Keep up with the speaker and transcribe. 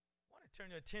Turn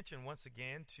your attention once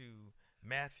again to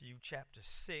Matthew chapter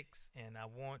 6, and I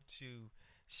want to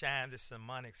shine the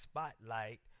sermonic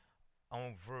spotlight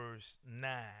on verse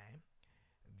 9.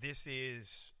 This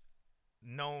is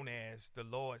known as the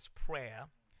Lord's Prayer.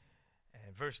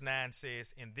 And verse 9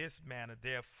 says, "In this manner,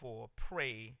 therefore,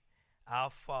 pray, our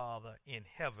Father in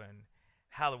heaven,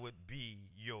 hallowed be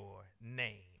your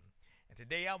name." And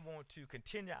today I want to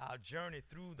continue our journey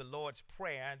through the Lord's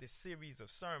Prayer, this series of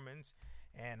sermons.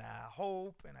 And I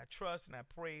hope and I trust and I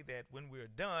pray that when we're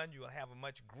done, you will have a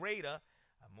much greater,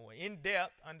 a more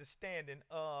in-depth understanding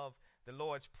of the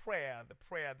Lord's Prayer, the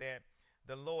prayer that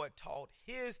the Lord taught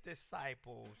his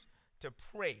disciples to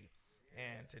pray.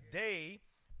 And today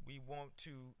we want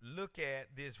to look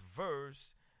at this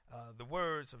verse, the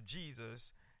words of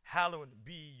Jesus, "Hallowed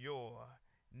be your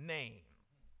name."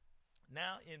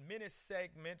 Now, in many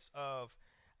segments of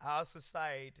our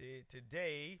society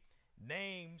today,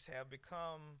 names have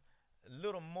become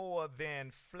little more than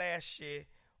flashy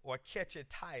or catchy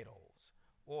titles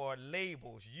or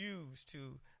labels used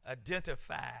to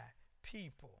identify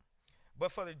people.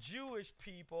 But for the Jewish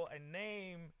people, a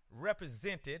name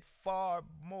represented far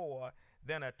more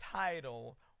than a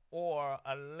title or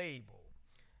a label.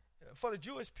 For the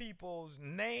Jewish people's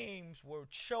names were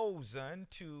chosen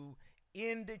to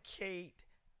indicate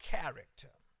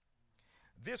character.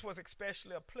 This was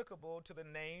especially applicable to the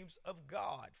names of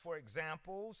God. For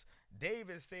examples,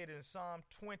 David said in Psalm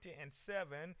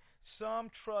 20:7,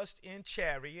 "Some trust in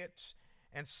chariots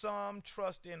and some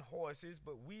trust in horses,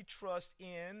 but we trust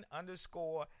in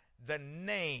the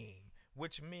name,"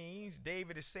 which means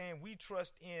David is saying we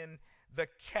trust in the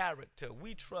character,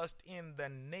 we trust in the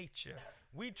nature,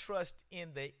 we trust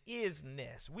in the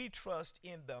isness, we trust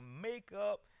in the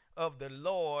makeup of the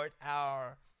Lord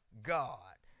our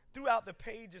God. Throughout the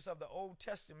pages of the Old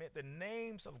Testament, the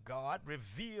names of God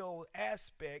reveal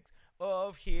aspects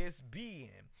of his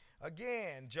being.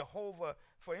 Again, Jehovah,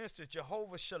 for instance,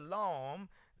 Jehovah Shalom,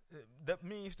 that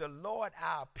means the Lord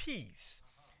our peace.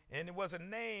 And it was a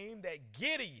name that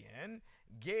Gideon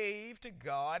gave to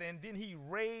God, and then he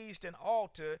raised an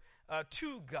altar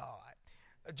to God.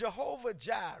 Jehovah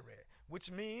Jireh,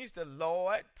 which means the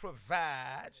Lord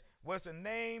provides, was the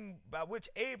name by which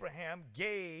Abraham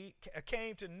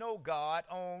came to know God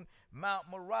on Mount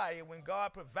Moriah when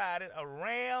God provided a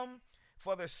ram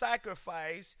for the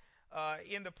sacrifice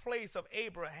in the place of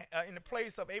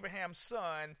Abraham's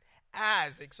son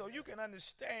Isaac. So you can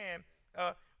understand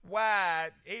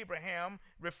why Abraham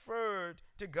referred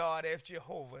to God as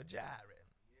Jehovah Jireh.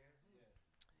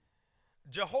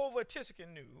 Jehovah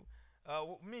Tiskanu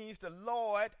means the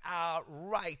Lord our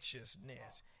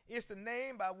righteousness. It's the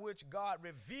name by which God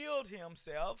revealed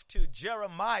himself to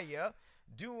Jeremiah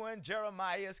during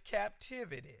Jeremiah's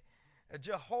captivity.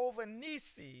 Jehovah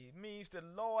Nissi means the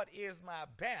Lord is my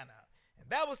banner. And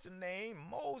that was the name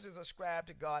Moses ascribed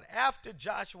to God after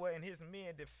Joshua and his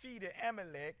men defeated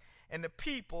Amalek and the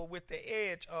people with the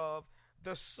edge of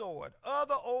the sword.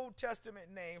 Other Old Testament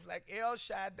names like El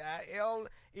Shaddai, El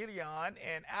Elyon,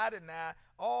 and Adonai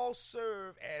all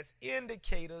serve as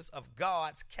indicators of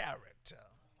God's character.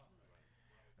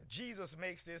 Jesus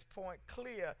makes this point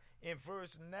clear in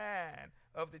verse 9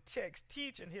 of the text,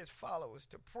 teaching his followers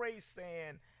to pray,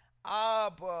 saying,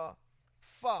 "Abba,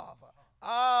 Father."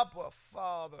 Abba,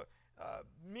 Father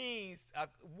means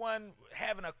one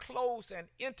having a close and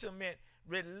intimate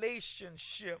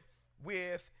relationship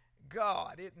with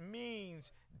God. It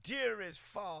means dearest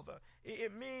Father.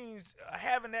 It means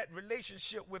having that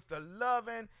relationship with the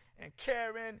loving and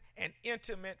caring and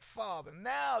intimate Father.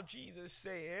 Now Jesus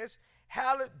says,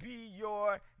 "Hallowed be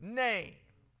your name."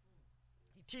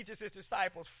 He teaches his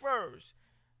disciples first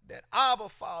that Abba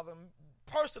Father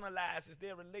personalizes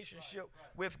their relationship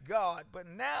with God. But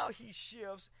now he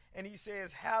shifts and he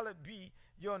says, "Hallowed be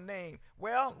your name."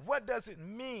 Well, what does it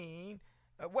mean?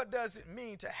 What does it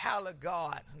mean to hallow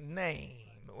God's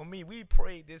name? I mean, we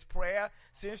prayed this prayer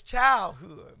since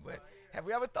childhood, but have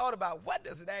we ever thought about what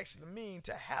does it actually mean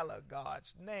to hallow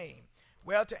God's name?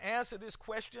 Well, to answer this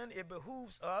question, it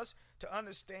behooves us to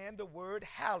understand the word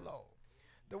hallow.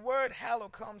 The word hallow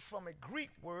comes from a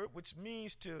Greek word which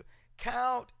means to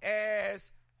count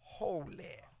as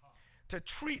holy, to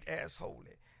treat as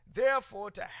holy. Therefore,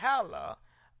 to hallow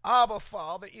Abba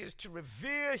Father is to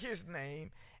revere his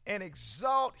name and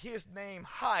exalt his name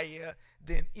higher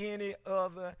than any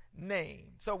other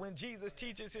name. So when Jesus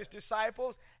teaches his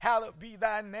disciples, "Hallowed be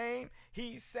thy name,"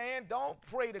 he's saying don't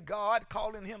pray to God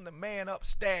calling him the man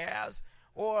upstairs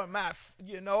or my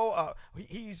sidekick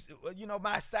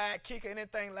or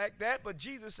anything like that. But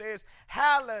Jesus says,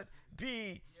 "Hallowed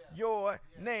be your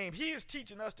name. He is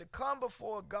teaching us to come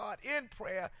before God in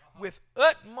prayer with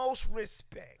utmost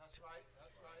respect,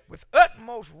 with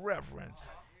utmost reverence,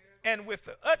 and with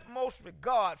the utmost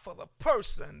regard for the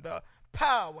person, the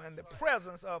power, and the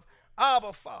presence of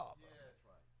our Father.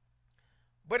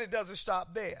 But it doesn't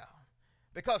stop there.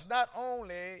 Because not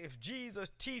only is Jesus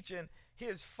teaching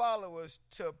his followers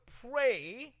to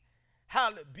pray,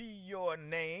 hallowed be your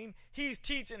name, he's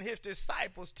teaching his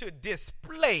disciples to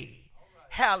display,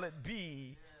 hallowed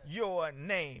be your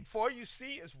name. For you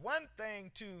see, it's one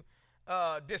thing to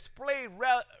display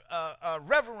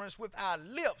reverence with our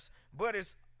lips, but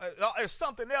it's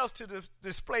something else to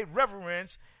display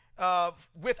reverence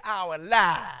with our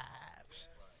lives.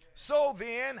 So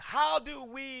then, how do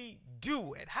we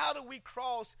do it? How do we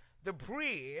cross the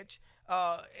bridge?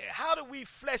 How do we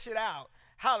flesh it out?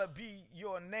 Hallowed be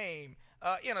your name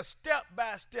in a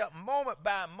step-by-step,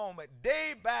 moment-by-moment,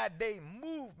 day-by-day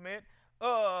movement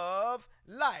of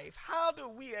life. How do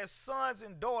we as sons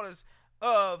and daughters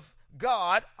of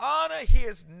God honor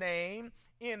his name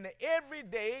in the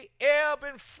everyday ebb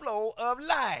and flow of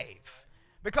life?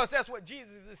 Because that's what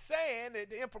Jesus is saying.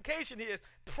 The implication here is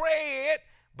pray it,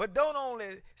 but don't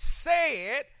only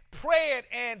say it, pray it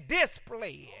and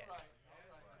display it. All right.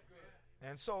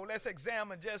 And so let's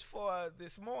examine just for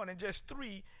this morning just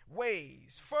 3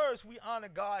 ways. First, we honor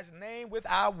God's name with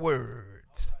our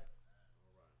words.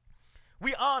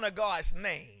 We honor God's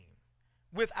name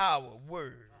with our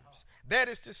words. That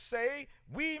is to say,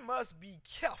 we must be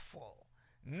careful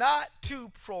not to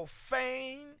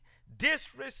profane,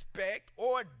 disrespect,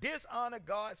 or dishonor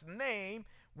God's name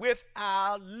with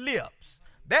our lips.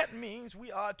 That means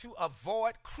we are to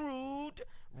avoid crude,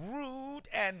 rude,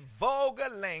 and vulgar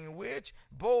language,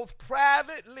 both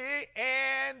privately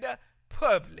and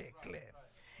publicly.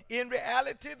 In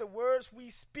reality, the words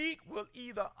we speak will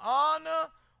either honor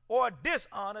or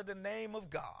dishonor the name of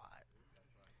God.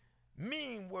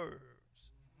 Mean words,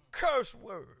 curse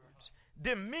words,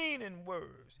 demeaning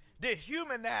words,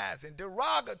 dehumanizing,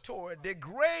 derogatory,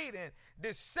 degrading,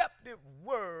 deceptive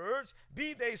words,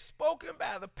 be they spoken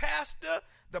by the pastor,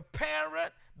 the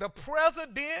parent, the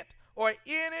president, or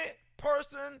any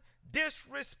person,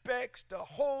 disrespects the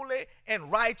holy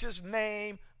and righteous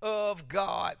name of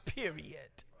God,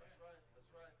 period.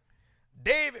 That's right.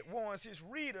 David warns his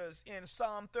readers in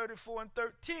Psalm 34 and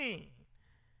 13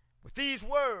 with these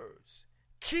words: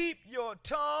 keep your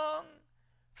tongue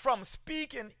from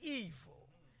speaking evil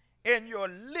and your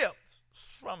lips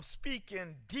from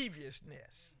speaking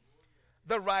deviousness.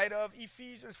 The writer of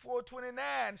Ephesians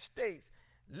 4:29 states,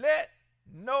 let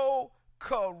no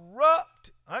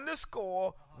corrupt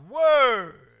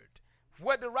word.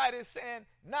 What the writer is saying,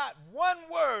 not one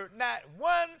word, not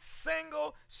one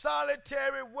single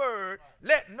solitary word,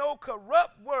 let no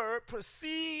corrupt word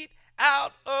proceed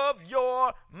out of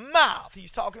your mouth.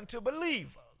 He's talking to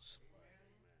believers.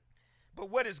 But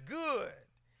what is good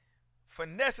for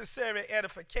necessary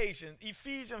edification,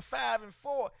 Ephesians 5 and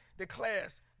 4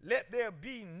 declares, let there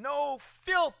be no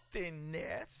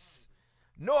filthiness,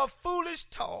 nor foolish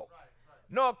talk,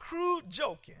 nor crude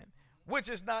joking, which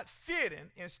is not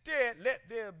fitting. Instead, let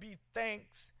there be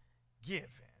thanksgiving.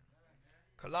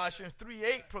 Colossians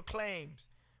 3:8 proclaims,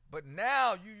 but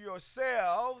now you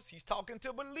yourselves, he's talking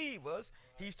to believers,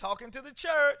 he's talking to the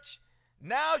church,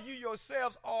 now you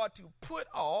yourselves are to put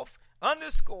off,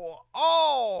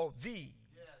 all these,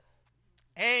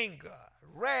 anger,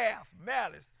 wrath,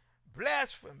 malice,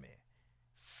 blasphemy,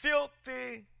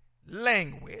 filthy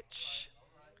language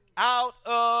out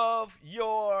of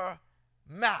your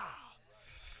mouth.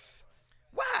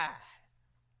 Why?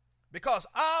 Because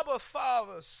our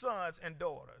Father's sons and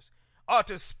daughters are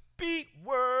to speak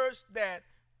words that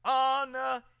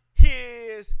honor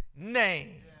his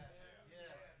name.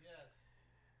 Yes.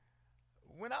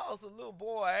 When I was a little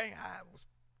boy, I was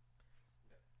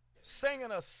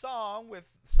singing a song with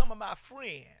some of my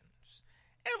friends.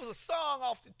 It was a song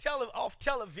off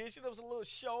television. It was a little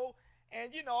show.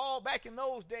 And, all back in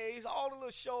those days, all the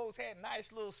little shows had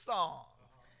nice little songs.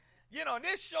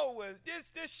 This show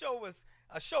was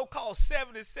a show called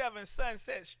 77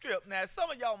 Sunset Strip. Now, some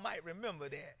of y'all might remember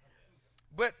that.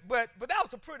 But that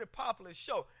was a pretty popular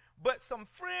show. But some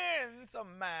friends of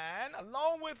mine,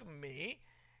 along with me,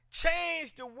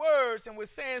 changed the words and was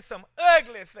saying some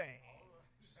ugly things.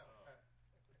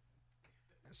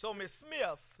 And so Miss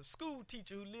Smith, the school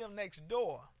teacher who lived next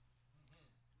door,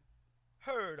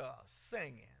 heard us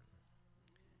singing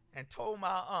and told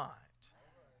my aunt.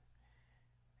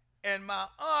 And my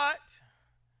aunt,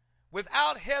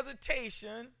 without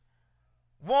hesitation,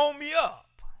 wound me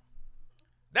up.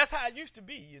 That's how it used to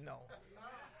be,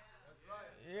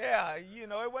 Yeah,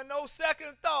 it wasn't no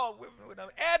second thought. When an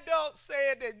adult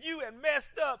said that you had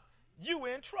messed up, you were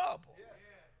in trouble.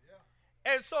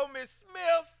 And so Miss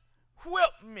Smith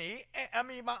whipped me.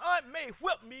 My Aunt May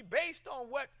whipped me based on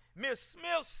what Miss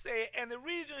Smith said. And the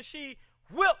reason she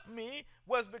whipped me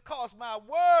was because my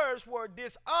words were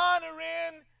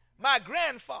dishonoring my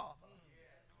grandfather,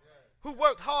 who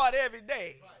worked hard every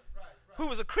day, who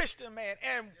was a Christian man,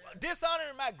 and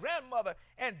dishonoring my grandmother,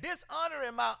 and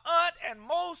dishonoring my aunt, and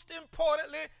most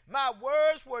importantly, my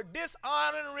words were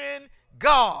dishonoring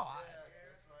God.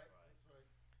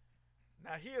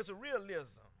 Now here's a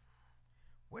realism.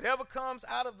 Whatever comes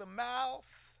out of the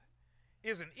mouth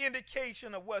is an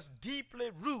indication of what's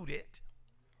deeply rooted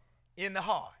in the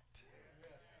heart.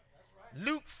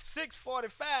 Luke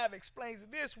 6:45 explains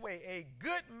it this way: a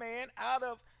good man out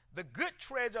of the good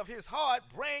treasure of his heart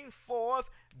bring forth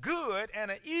good,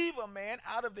 and an evil man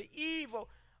out of the evil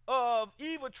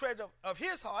treasure of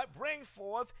his heart bring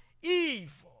forth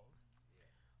evil.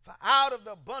 For out of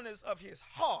the abundance of his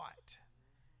heart,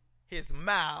 his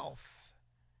mouth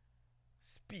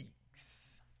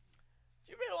speaks.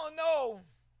 You really don't know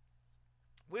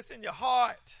what's in your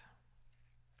heart.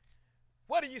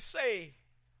 What do you say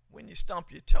when you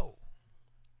stump your toe?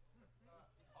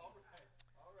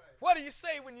 What do you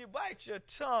say when you bite your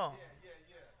tongue?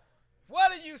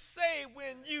 What do you say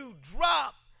when you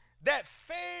drop that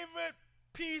favorite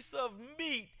piece of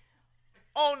meat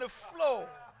on the floor?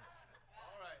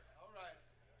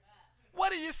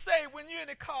 What do you say when you're in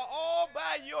the car all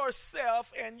by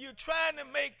yourself and you're trying to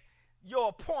make your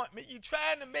appointment, you're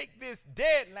trying to make this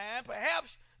deadline,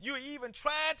 perhaps you're even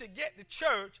trying to get to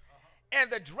church,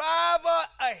 and the driver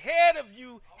ahead of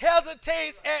you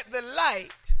hesitates at the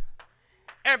light,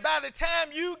 and by the time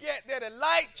you get there, the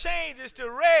light changes to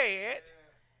red,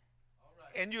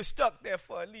 and you're stuck there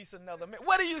for at least another minute?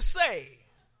 What do you say?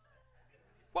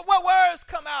 What words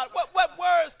come out? What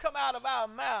words come out of our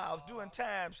mouths during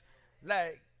times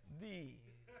like these?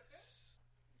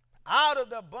 Out of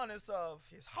the abundance of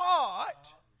his heart,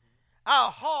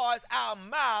 our hearts, our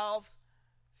mouth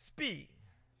speak.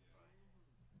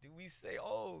 Do we say,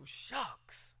 oh,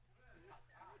 shucks?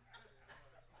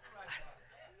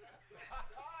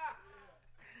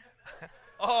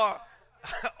 Or,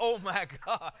 oh my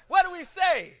God? What do we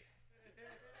say?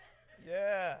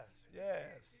 Yes.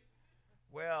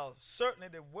 Well, certainly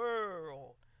the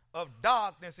world of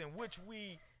darkness in which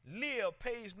we live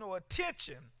pays no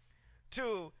attention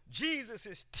to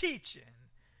Jesus' teaching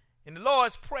in the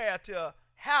Lord's Prayer to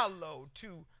hallow,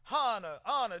 to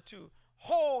honor, to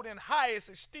hold in highest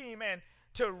esteem, and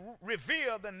to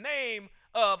reveal the name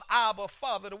of our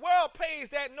Father. The world pays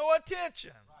that no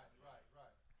attention.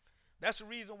 That's the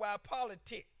reason why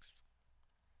politics,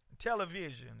 and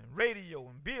television, and radio,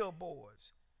 and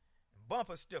billboards, and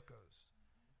bumper stickers,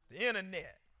 the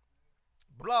internet,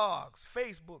 blogs,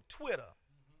 Facebook, Twitter,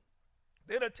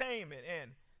 the entertainment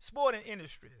and sporting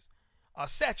industries are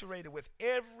saturated with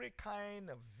every kind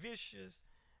of vicious,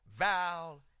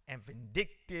 vile, and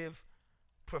vindictive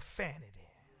profanity.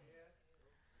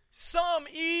 Some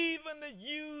even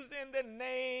using the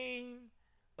name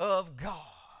of God.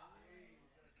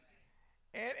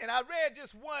 And I read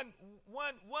just one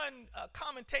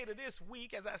commentator this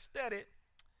week as I studied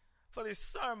for this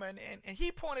sermon, and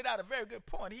he pointed out a very good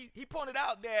point. He pointed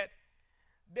out that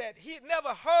he had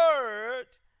never heard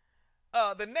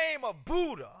the name of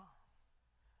Buddha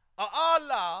or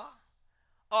Allah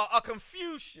or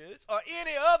Confucius or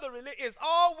any other religion. It's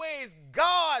always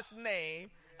God's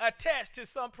name attached to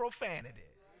some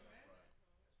profanity.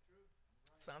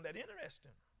 Found that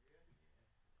interesting.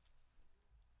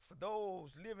 For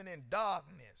those living in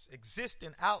darkness,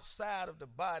 existing outside of the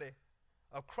body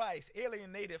of Christ,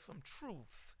 alienated from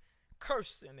truth,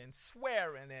 cursing and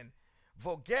swearing and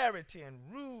vulgarity and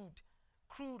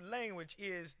crude language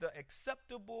is the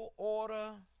acceptable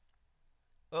order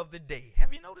of the day.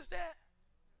 Have you noticed that?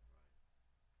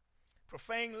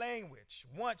 Profane language,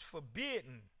 once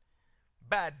forbidden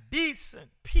by decent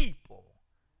people,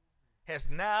 has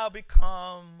now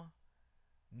become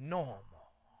normal.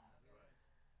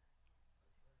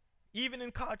 Even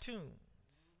in cartoons.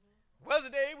 Was a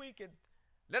day we could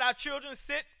let our children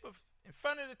sit in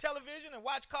front of the television and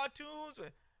watch cartoons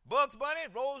with Bugs Bunny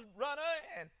and Rose Runner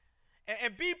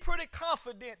and be pretty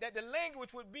confident that the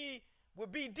language would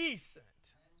be decent.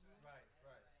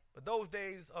 But those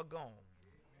days are gone.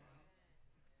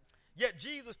 Yet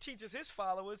Jesus teaches his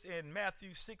followers in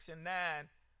Matthew 6 and 9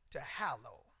 to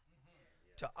hallow,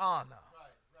 to honor,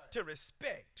 to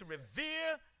respect, to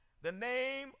revere the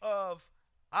name of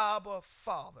Abba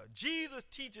Father. Jesus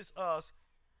teaches us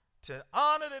to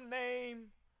honor the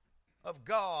name of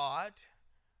God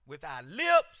with our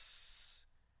lips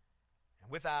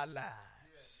and with our lives.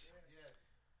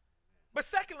 But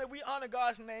secondly, we honor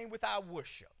God's name with our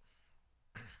worship.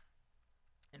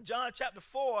 In John chapter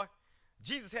 4,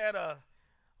 Jesus had a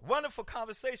wonderful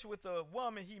conversation with a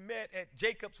woman he met at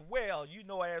Jacob's well, you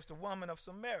know her as the woman of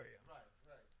Samaria. Right.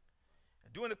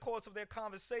 And during the course of their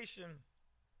conversation,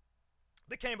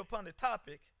 they came upon the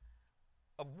topic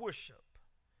of worship.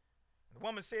 The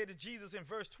woman said to Jesus in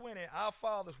verse 20, our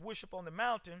fathers worship on the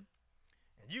mountain,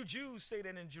 and you Jews say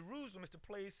that in Jerusalem is the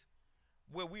place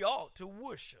where we ought to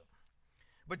worship.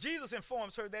 But Jesus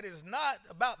informs her that it is not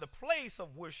about the place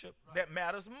of worship that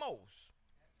matters most.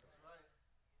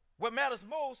 What matters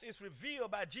most is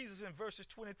revealed by Jesus in verses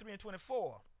 23 and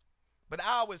 24. But the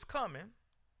hour is coming,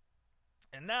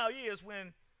 and now is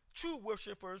when true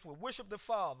worshipers will worship the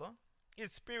Father in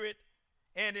spirit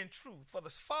and in truth. For the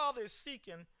Father is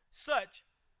seeking such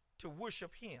to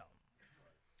worship him.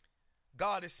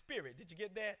 God is spirit. Did you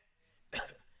get that?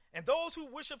 And those who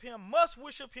worship him must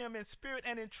worship him in spirit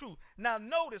and in truth. Now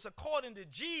notice, according to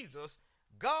Jesus,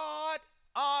 God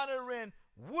honoring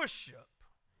worship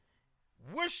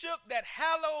that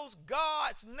hallows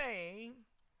God's name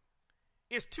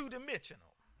is two-dimensional.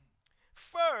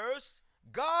 First,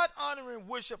 God honoring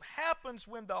worship happens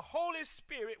when the Holy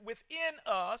Spirit within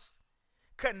us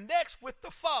connects with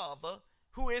the Father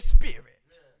who is spirit.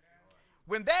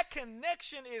 When that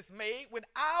connection is made, when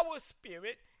our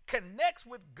spirit connects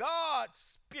with God's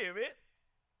spirit,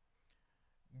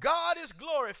 God is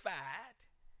glorified,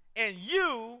 and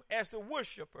you, as the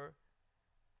worshiper,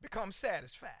 become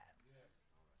satisfied.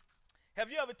 Have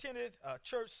you ever attended a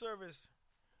church service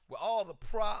where all the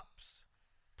props,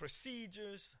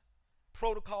 procedures,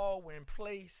 protocol were in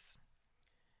place?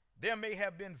 There may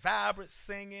have been vibrant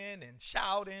singing and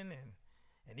shouting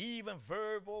and even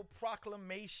verbal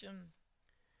proclamation,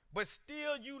 but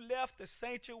still you left the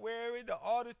sanctuary, the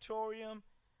auditorium,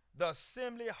 the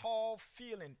assembly hall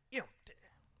feeling empty,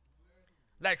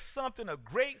 like something of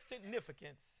great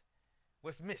significance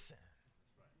was missing.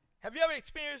 Have you ever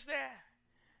experienced that?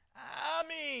 I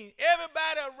mean,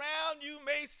 everybody around you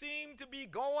may seem to be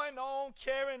going on,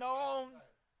 carrying on,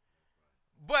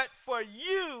 but for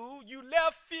you, you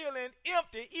left feeling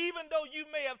empty, even though you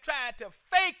may have tried to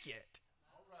fake it.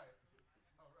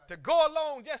 To go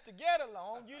along just to get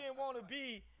along. You didn't want to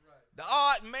be the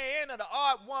odd man or the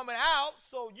odd woman out,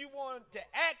 so you wanted to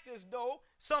act as though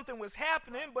something was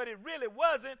happening, but it really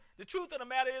wasn't. The truth of the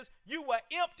matter is you were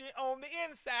empty on the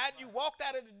inside. You walked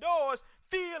out of the doors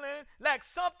feeling like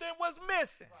something was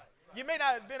missing. You may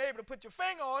not have been able to put your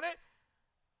finger on it,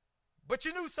 but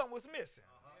you knew something was missing.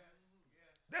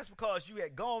 That's because you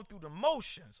had gone through the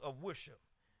motions of worship.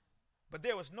 But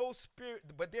there was no spirit,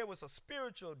 but there was a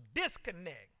spiritual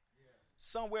disconnect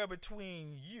somewhere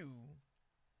between you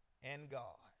and God.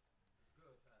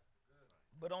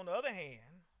 But on the other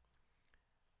hand,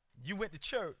 you went to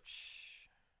church,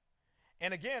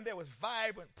 and again there was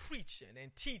vibrant preaching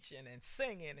and teaching and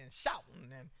singing and shouting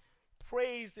and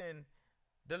praising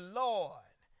the Lord,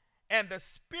 and the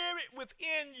spirit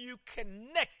within you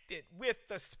connected with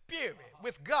the spirit,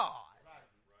 with God.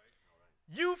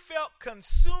 You felt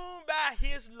consumed by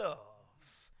his love,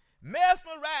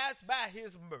 mesmerized by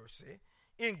his mercy,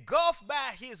 engulfed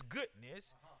by his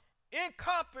goodness,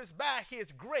 encompassed by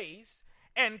his grace,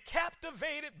 and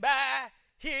captivated by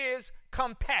his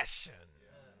compassion.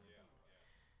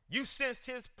 You sensed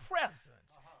his presence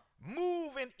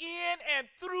moving in and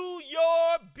through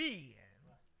your being.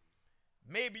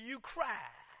 Maybe you cried.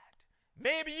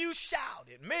 Maybe you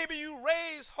shouted. Maybe you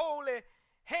raised holy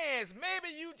hands.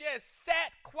 Maybe you just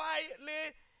sat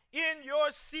quietly in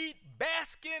your seat,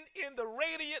 basking in the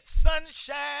radiant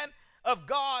sunshine of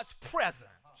God's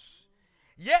presence.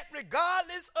 Yet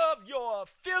regardless of your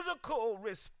physical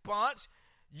response,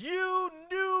 you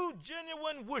knew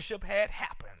genuine worship had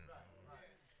happened.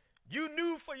 You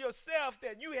knew for yourself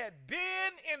that you had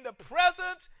been in the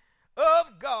presence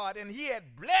of God and he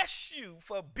had blessed you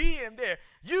for being there.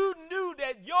 You knew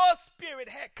that your spirit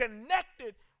had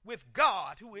connected with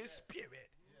God who is spirit.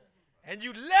 And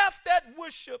you left that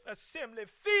worship assembly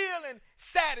feeling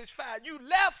satisfied. You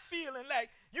left feeling like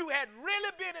you had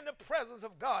really been in the presence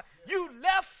of God. You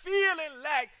left feeling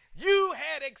like you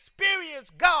had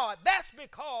experienced God. That's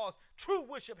because true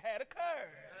worship had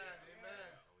occurred.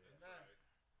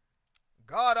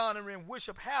 God honoring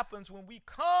worship happens when we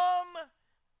come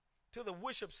to the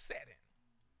worship setting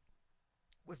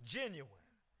with genuine,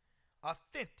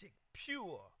 authentic,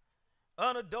 pure,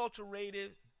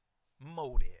 unadulterated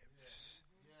motives.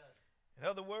 In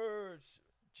other words,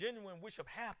 genuine worship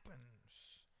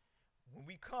happens when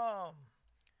we come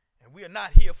and we are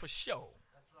not here for show.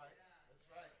 That's right.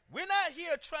 We're not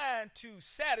here trying to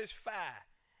satisfy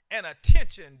an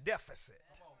attention deficit.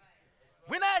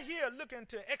 We're not here looking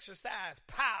to exercise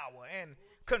power and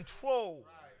control.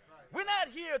 We're not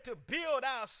here to build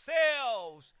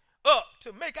ourselves up,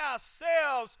 to make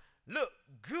ourselves look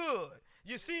good.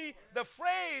 You see, the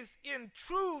phrase in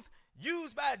truth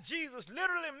used by Jesus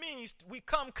literally means we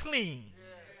come clean.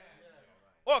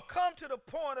 Or come to the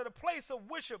point of the place of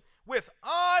worship with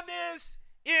honest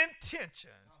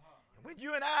intentions. When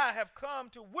you and I have come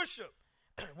to worship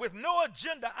with no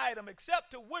agenda item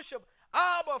except to worship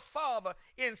our Father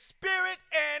in spirit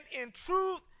and in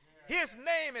truth, his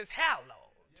name is hallowed.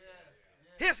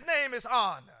 His name is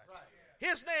honored.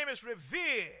 His name is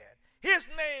revered. His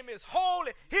name is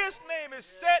holy. His name is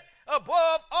set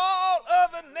above all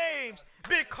other names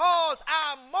because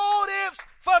our motives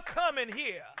for coming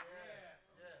here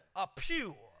are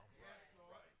pure.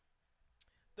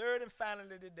 Third and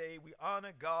finally today, we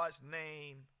honor God's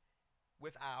name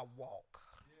with our walk,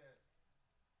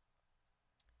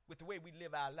 with the way we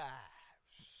live our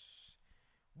lives.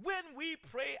 When we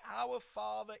pray, Our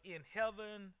Father in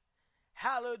heaven,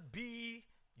 hallowed be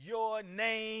your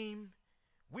name,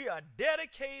 we are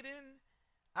dedicating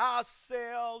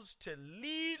ourselves to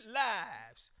lead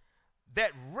lives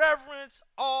that reverence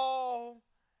all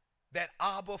that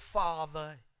Abba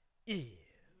Father is.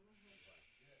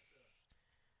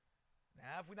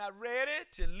 Now, if we're not ready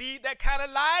to lead that kind of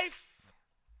life,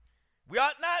 we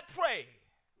ought not pray,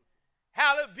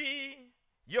 hallowed be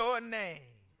your name.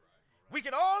 We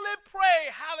can only pray,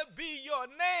 hallowed be your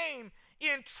name,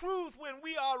 in truth when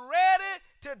we are ready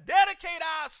to dedicate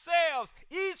ourselves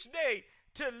each day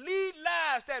to lead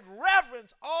lives that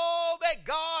reverence all that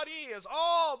God is,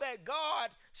 all that God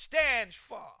stands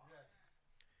for.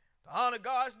 To honor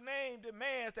God's name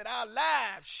demands that our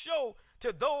lives show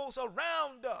to those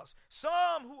around us,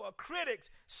 some who are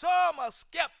critics, some are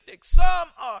skeptics, some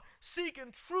are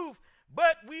seeking truth,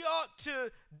 but we ought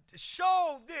to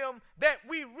show them that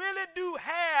we really do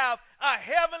have a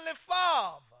heavenly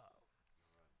Father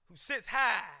who sits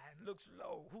high and looks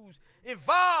low, who's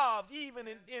involved even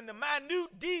in the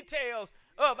minute details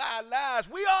of our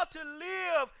lives. We ought to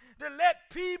live to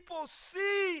let people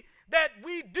see that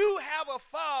we do have a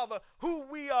Father who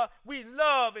we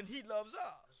love and he loves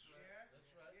us.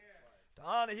 To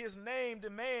honor his name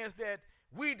demands that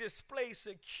we display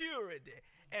security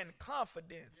and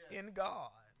confidence in God.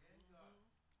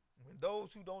 When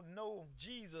those who don't know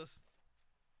Jesus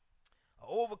are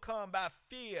overcome by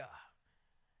fear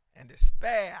and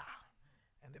despair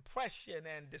and depression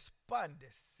and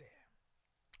despondency,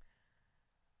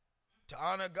 to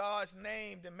honor God's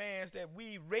name demands that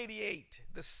we radiate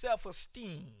the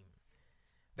self-esteem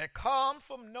that comes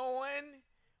from knowing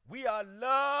we are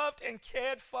loved and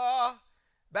cared for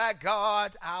by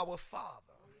God our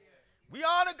Father. We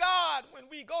honor God when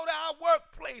we go to our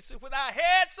workplaces with our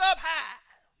heads up high,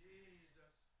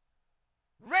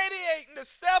 radiating the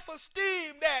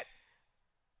self-esteem that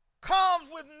comes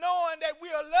with knowing that we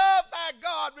are loved by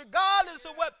God regardless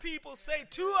of what people say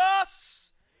to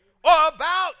us or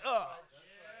about us.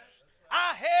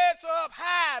 Our heads are up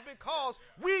high because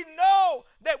we know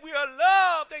that we are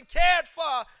loved and cared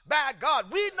for by God.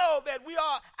 We know that we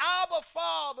are our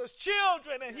Father's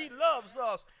children and he loves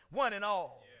us one and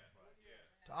all.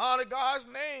 To honor God's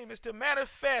name is to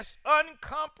manifest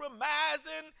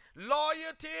uncompromising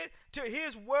loyalty to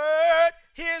his word,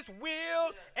 his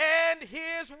will, and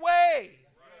his way.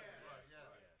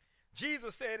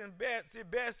 Jesus said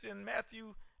it best in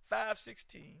Matthew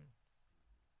 5:16.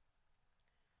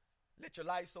 Let your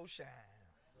light so shine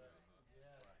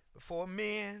before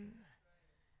men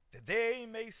that they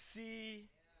may see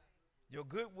your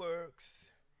good works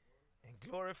and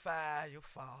glorify your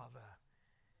Father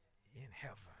in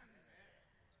heaven.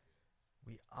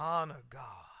 We honor God.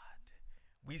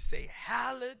 We say,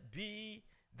 hallowed be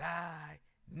thy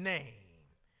name.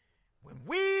 When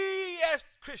we as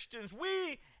Christians,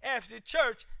 we as the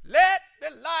church, let the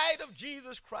light of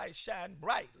Jesus Christ shine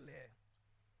brightly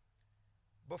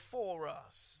before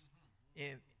us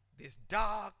in this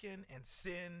darkened and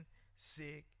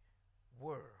sin-sick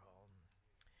world.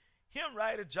 Hymn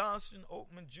writer Johnson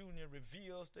Oakman Jr.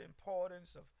 reveals the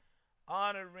importance of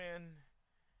honoring and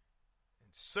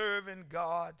serving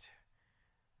God,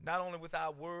 not only with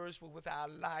our words, but with our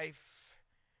life,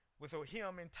 with a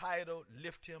hymn entitled,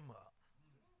 Lift Him Up.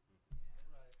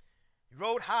 He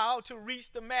wrote how to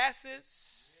reach the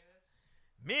masses,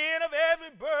 men of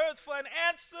every birth for an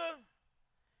answer.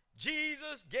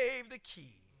 Jesus gave the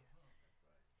key.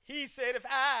 He said, if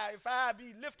I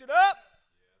be lifted up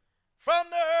from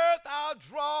the earth, I'll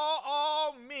draw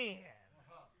all men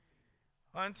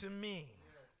unto me.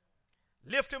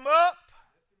 Lift him up.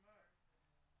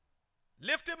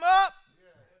 Lift him up.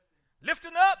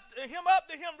 Lifting up him up,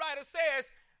 the hymn writer says,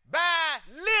 by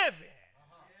living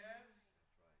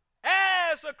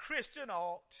as a Christian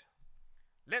ought.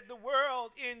 Let the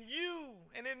world in you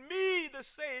and in me, the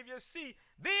Savior, see.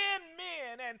 Then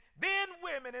men and then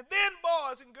women and then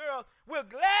boys and girls will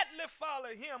gladly follow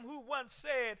him who once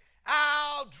said,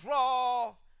 I'll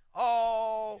draw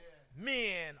all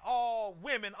men, all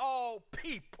women, all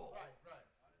people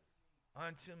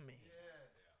unto me.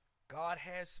 God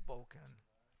has spoken.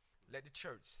 Let the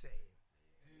church say.